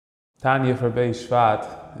Tanya for Beis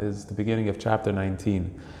Shvat is the beginning of chapter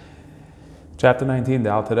 19. Chapter 19,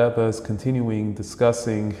 the Alter Rebbe is continuing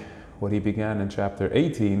discussing what he began in chapter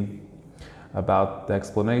 18 about the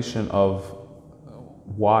explanation of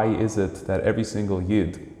why is it that every single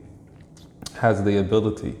Yid has the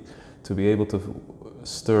ability to be able to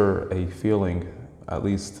stir a feeling, at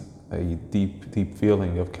least a deep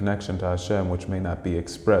feeling of connection to Hashem, which may not be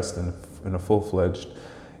expressed in a full-fledged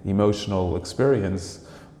emotional experience,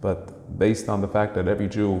 but based on the fact that every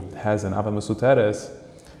Jew has an Ava Mesuteres,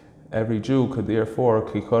 every Jew could therefore,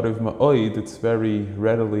 Kikoriv Ma'oid, it's very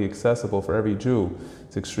readily accessible for every Jew.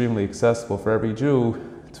 It's extremely accessible for every Jew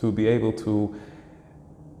to be able to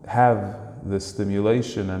have the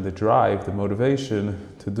stimulation and the drive, the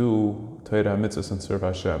motivation to do Torah mitzvahs and serve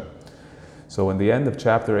Hashem. So in the end of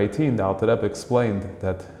chapter 18, the Alter Rebbe explained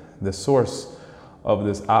that the source of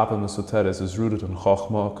this Ava Mesuteres is rooted in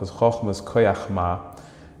Chochmah, because Chochmah is Koyach Ma.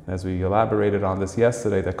 As we elaborated on this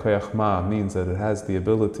yesterday, that Koyach Ma means that it has the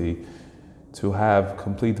ability to have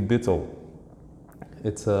complete bittul.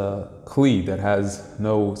 It's a kli that has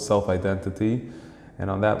no self-identity, and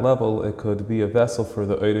on that level it could be a vessel for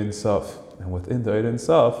the Ein Sof. And within the Ein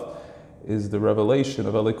Sof is the revelation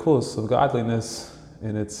of Elikus, of godliness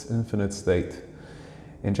in its infinite state.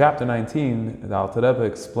 In chapter 19, the Alter Rebbe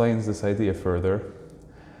explains this idea further,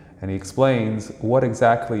 and he explains what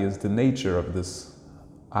exactly is the nature of this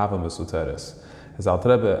Ava Mesuteres. As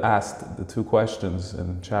Alter Rebbe asked the two questions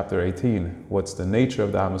in chapter 18, what's the nature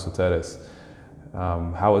of the Ava Mesuteres?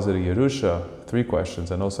 How is it a Yerusha? 3 questions.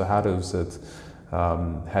 And also, how does it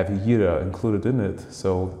have Yira included in it?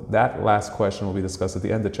 So that last question will be discussed at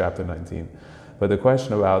the end of chapter 19. But the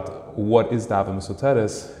question about what is the Ava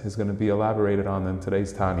Mesuteres is going to be elaborated on in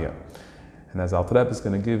today's Tanya. And as Alter Rebbe is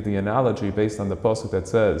going to give the analogy based on the pasuk that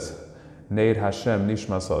says, Neid Hashem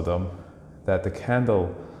Nishmas Adam, that the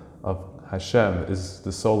candle of Hashem is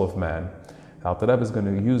the soul of man. Alter Rebbe is going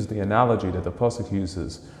to use the analogy that the pasuk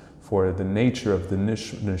uses for the nature of the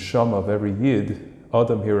neshama of every Yid.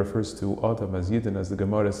 Adam here refers to Adam as Yidin, as the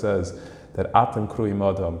Gemara says that Atem Kruim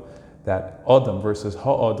Adam, that Adam versus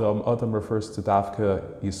Ha-Adam, Adam refers to Davka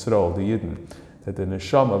Yisrael, the Yidin, that the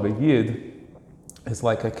neshama of a Yid is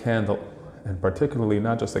like a candle, and particularly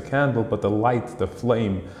not just a candle, but the light, the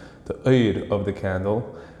flame, the oid of the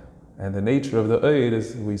candle. And the nature of the oid,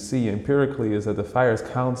 as we see empirically, is that the fire is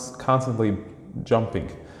constantly jumping.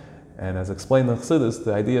 And as explained in Chassidus,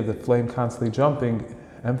 the idea of the flame constantly jumping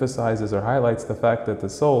emphasizes or highlights the fact that the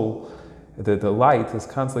soul, that the light, is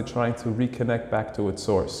constantly trying to reconnect back to its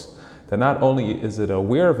source. That not only is it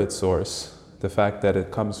aware of its source, the fact that it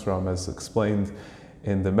comes from, as explained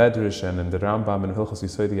in the Medrash and in the Rambam and Hilchos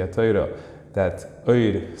Yesodei HaTorah, that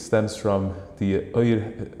oid stems from the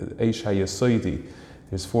oid Eish HaYesodi.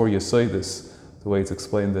 There's 4 Yesoidis, the way it's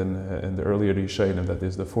explained in the earlier Rishonim, that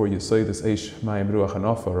there's the 4 Yesoidis, Eish, Mayim, Ruach, and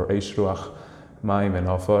Ofar, or Eish, Ruach, Mayim, and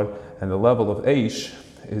Ofar. And the level of Eish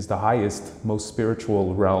is the highest, most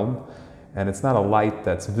spiritual realm, and it's not a light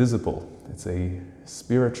that's visible. It's a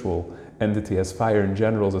spiritual entity, as fire in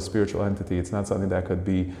general is a spiritual entity. It's not something that could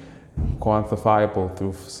be quantifiable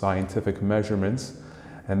through scientific measurements,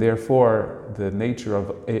 and therefore the nature of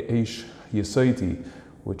Eish Yesoidi,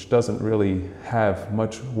 which doesn't really have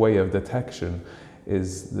much way of detection,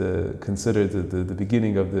 is considered the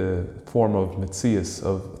beginning of the form of Metzias,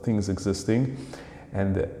 of things existing,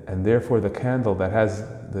 and therefore the candle that has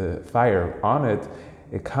the fire on it,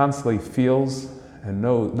 it constantly feels and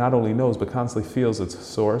not only knows, but constantly feels its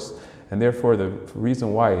source, and therefore the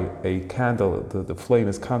reason why a candle, the flame,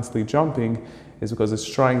 is constantly jumping is because it's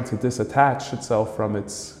trying to disattach itself from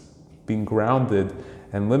its being grounded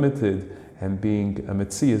and limited and being a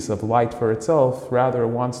metzias of light for itself. Rather, it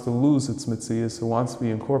wants to lose its metzias, it wants to be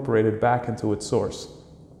incorporated back into its source.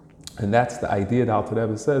 And that's the idea that Alter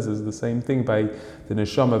Rebbe says is the same thing by the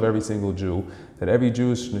neshama of every single Jew, that every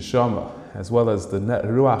Jewish neshama, as well as the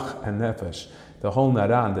ruach and nefesh, the whole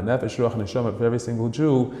naran, the nefesh, ruach, and neshama of every single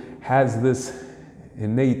Jew has this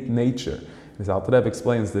innate nature. As Alter Rebbe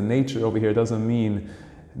explains, the nature over here doesn't mean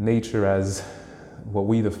nature as what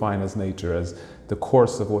we define as nature, as the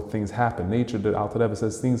course of what things happen. Nature, that Alter Rebbe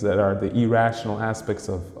says, things that are the irrational aspects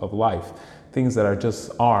of life, things that are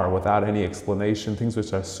just are without any explanation, things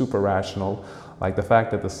which are super rational, like the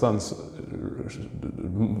fact that the sun's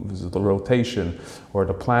the rotation or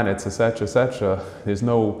the planets, etc. There's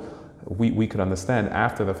no, we could understand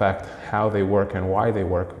after the fact how they work and why they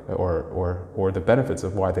work, or the benefits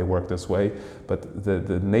of why they work this way, but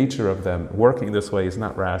the nature of them working this way is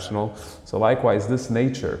not rational. So likewise, this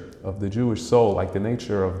nature of the Jewish soul, like the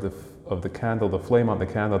nature of the candle, the flame on the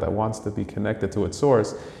candle that wants to be connected to its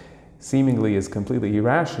source, seemingly is completely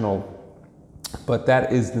irrational, but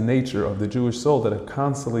that is the nature of the Jewish soul, that it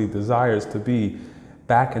constantly desires to be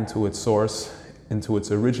back into its source, into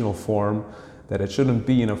its original form, that it shouldn't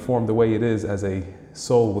be in a form the way it is as a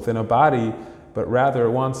soul within a body, but rather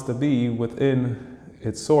it wants to be within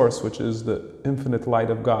its source, which is the infinite light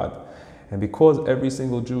of God. And because every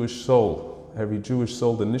single Jewish soul, the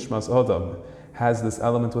Nishmas Adam, has this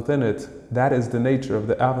element within it, that is the nature of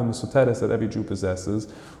the Ava Mesuteres that every Jew possesses,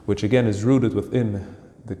 which again is rooted within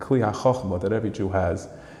the Kli HaChochma that every Jew has.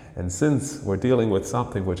 And since we're dealing with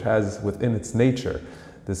something which has within its nature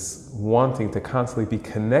this wanting to constantly be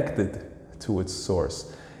connected to its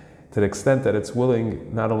source, to the extent that it's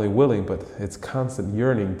willing, not only willing, but its constant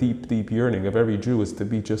yearning, deep yearning of every Jew is to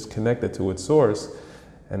be just connected to its source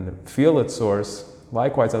and feel its source.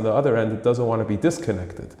 Likewise, on the other end, it doesn't want to be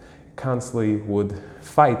disconnected. It constantly would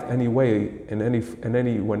fight any way,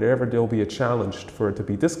 whenever there'll be a challenge for it to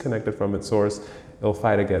be disconnected from its source, it'll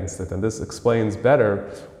fight against it. And this explains better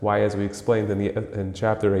why, as we explained in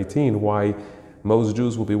chapter 18, why most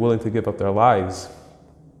Jews will be willing to give up their lives.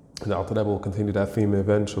 And Alter Rebbe will continue that theme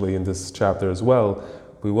eventually in this chapter as well.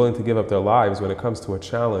 Be willing to give up their lives when it comes to a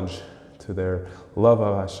challenge to their love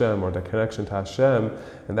of Hashem or their connection to Hashem,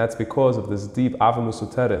 and that's because of this deep Ava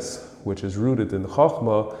Mesuteres, which is rooted in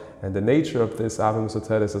Chochmah. And the nature of this Ava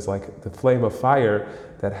Mesuteres is like the flame of fire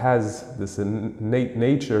that has this innate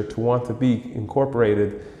nature to want to be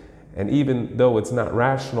incorporated. And even though it's not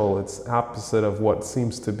rational, it's opposite of what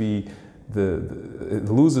seems to be it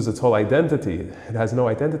loses its whole identity. It has no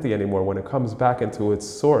identity anymore. When it comes back into its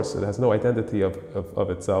source, it has no identity of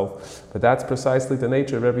itself. But that's precisely the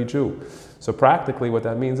nature of every Jew. So practically what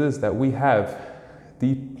that means is that we have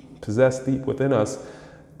possessed deep within us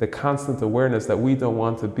the constant awareness that we don't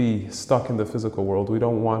want to be stuck in the physical world. We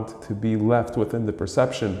don't want to be left within the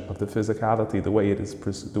perception of the physicality the way it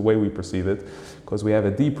is, the way we perceive it, because we have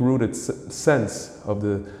a deep-rooted sense of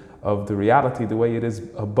the reality the way it is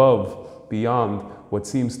above, beyond what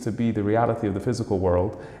seems to be the reality of the physical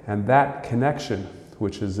world. And that connection,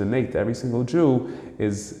 which is innate to every single Jew,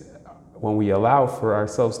 is when we allow for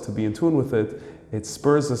ourselves to be in tune with it, it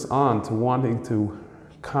spurs us on to wanting to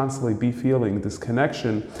constantly be feeling this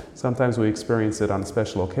connection. Sometimes we experience it on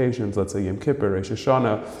special occasions, let's say Yom Kippur, Rosh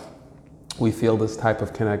Hashanah. We feel this type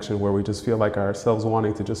of connection where we just feel like ourselves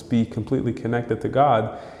wanting to just be completely connected to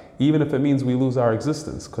God, even if it means we lose our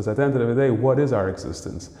existence. Because at the end of the day, what is our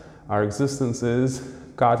existence? Our existence is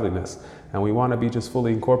godliness, and we want to be just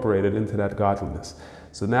fully incorporated into that godliness.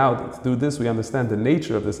 So now, through this, we understand the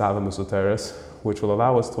nature of this Ava Mesuteres, which will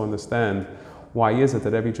allow us to understand why is it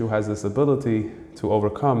that every Jew has this ability to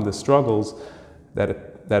overcome the struggles that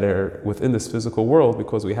are within this physical world,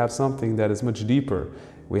 because we have something that is much deeper.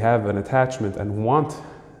 We have an attachment and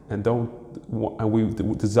we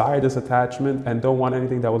desire this attachment and don't want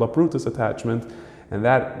anything that will uproot this attachment. And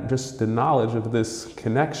that, just the knowledge of this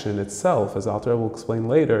connection itself, as Alter Rebbe will explain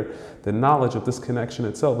later, the knowledge of this connection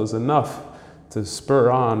itself is enough to spur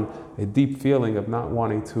on a deep feeling of not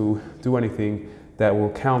wanting to do anything that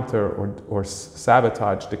will counter or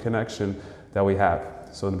sabotage the connection that we have.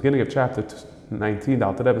 So in the beginning of chapter 19, the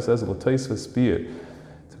Alter Rebbe says, to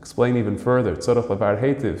explain even further, tzorach levar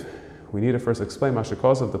heitiv, we need to first explain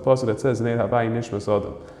Mashakos of the pasuk that says, Nei havai nishmas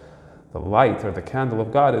adam. The light or the candle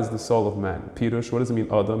of God is the soul of man. Pirush, what does it mean?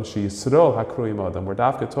 Adam, she Yisrael hakruim Adam. We're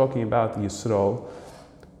dafka talking about Yisrael.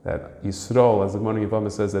 That Yisrael, as the Gemara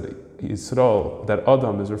Yevamah says, that Yisrael, that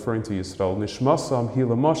Adam is referring to Yisrael. Nishmasam hi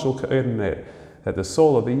lamashal ka'ir ner. That the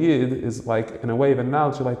soul of the Yid is like, in a way of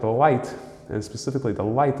analogy, like the light, and specifically the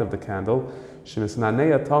light of the candle.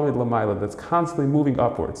 Shemisnaneya tamid lamayla, that's constantly moving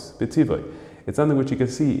upwards. B'tivai. It's something which you can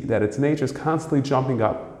see that its nature is constantly jumping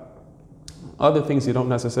up. Other things you don't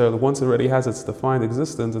necessarily, once it already has its defined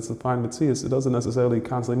existence, its defined mitzias, it doesn't necessarily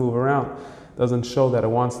constantly move around. It doesn't show that it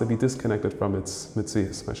wants to be disconnected from its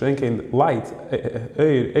mitzias. Mashenkein, light,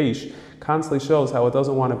 eish, constantly shows how it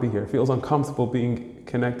doesn't want to be here. It feels uncomfortable being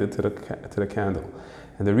connected to the candle.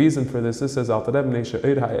 And the reason for this is, says Alter Rebbe,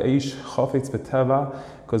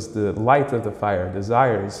 because the light of the fire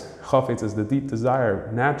desires, chafetz is the deep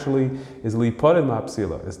desire, naturally is liparim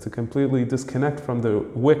hapsila, is to completely disconnect from the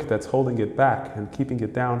wick that's holding it back and keeping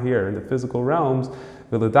it down here in the physical realms,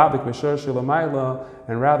 and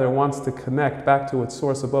rather wants to connect back to its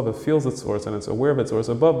source above. It feels its source and it's aware of its source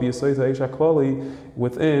above,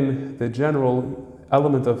 within the general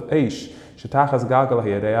element of eish,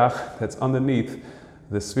 that's underneath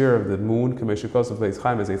the sphere of the moon, as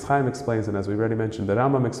Eitz Chaim explains, and as we already mentioned, the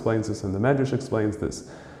Rambam explains this, and the Medrash explains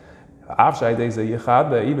this.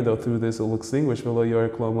 Even though through this it will extinguish and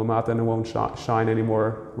it won't shine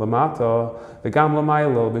anymore lamata,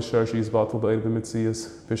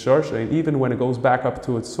 and even when it goes back up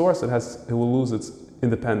to its source, it will lose its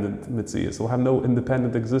independent mitzias. It will have no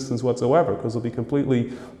independent existence whatsoever because it will be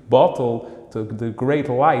completely bottled to the great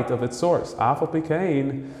light of its source.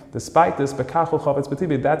 Despite this,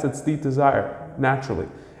 that's its deep desire, naturally.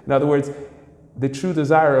 In other words, the true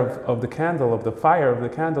desire of the candle, of the fire of the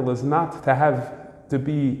candle, is not to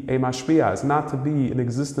be a mashpia, it's not to be in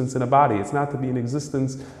existence in a body, it's not to be in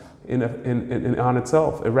existence on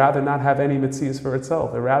itself. It rather not have any mitzias for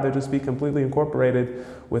itself. It rather just be completely incorporated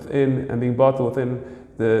within and being bought within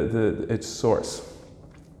its source.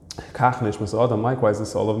 Likewise, the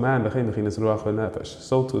soul of man,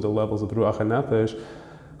 so too the levels of ruach and nefesh.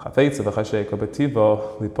 It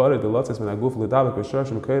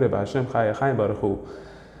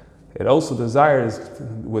also desires,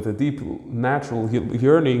 with a deep natural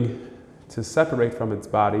yearning, to separate from its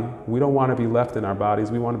body. We don't want to be left in our bodies.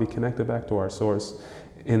 We want to be connected back to our source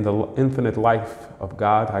in the infinite life of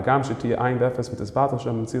God. Even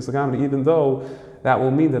though that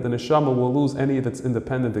will mean that the neshama will lose any of its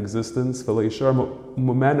independent existence, and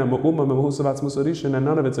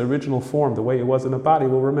none of its original form, the way it was in a body,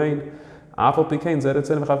 will remain.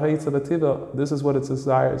 This is what it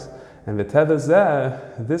desires. And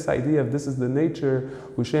this idea of this is the nature,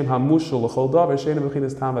 it's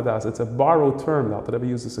a borrowed term. The Alter Rebbe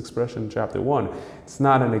used this expression in chapter 1. It's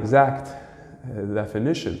not an exact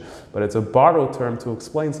definition, but it's a borrowed term to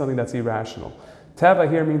explain something that's irrational. Teva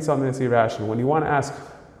here means something that's irrational. When you want to ask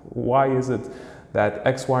why is it that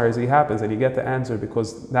X, Y, or Z happens, and you get the answer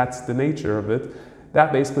because that's the nature of it,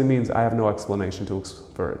 that basically means I have no explanation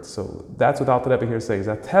for it. So that's what Alter Rebbe here says,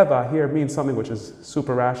 that Teva here means something which is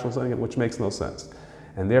super rational, something which makes no sense.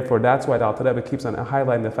 And therefore that's why the Alter Rebbe keeps on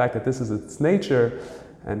highlighting the fact that this is its nature,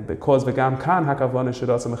 and because v'gam kan hakavana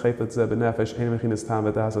shirasa mechayfet zeh b'nefesh ein mechinas tam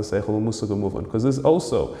v'dasa seichel u'musag u'muvan. Because this is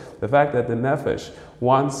also the fact that the nefesh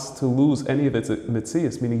wants to lose any of its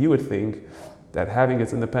mitzias, meaning you would think that having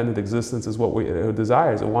its independent existence is what it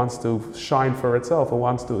desires. It wants to shine for itself. It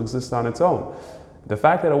wants to exist on its own. The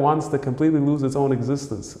fact that it wants to completely lose its own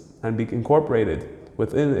existence and be incorporated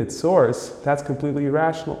within its source, that's completely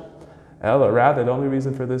irrational. Ella, rather, the only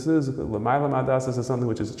reason for this is l'mayla madas is something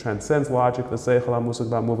which transcends logic.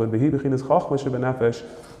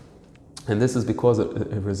 And this is because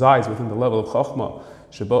it resides within the level of chachma,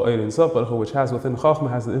 which has within chachma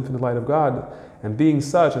has the infinite light of God. And being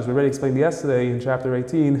such, as we already explained yesterday in chapter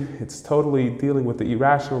 18, it's totally dealing with the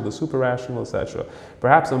irrational, the super rational, etc.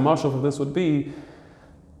 Perhaps a mashal for this would be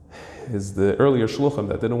is the earlier shluchim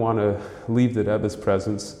that didn't want to leave the Rebbe's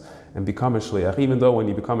presence and become a shliach. Even though when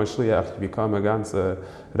you become a shliach, you become a ganze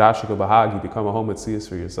rashik bahag, you become a hometzias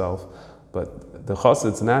for yourself. But the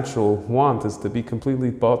chassid's natural want is to be completely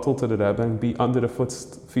bottled to the Rebbe and be under the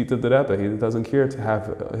feet of the Rebbe. He doesn't care to have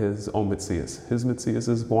his own mitzias. His mitzias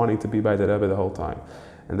is wanting to be by the Rebbe the whole time.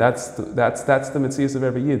 And that's the mitzias of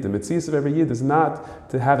every yid. The mitzias of every yid is not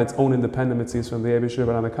to have its own independent mitzias from the Eibishter,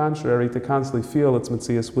 but on the contrary, to constantly feel its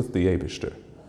mitzias with the Eibishter.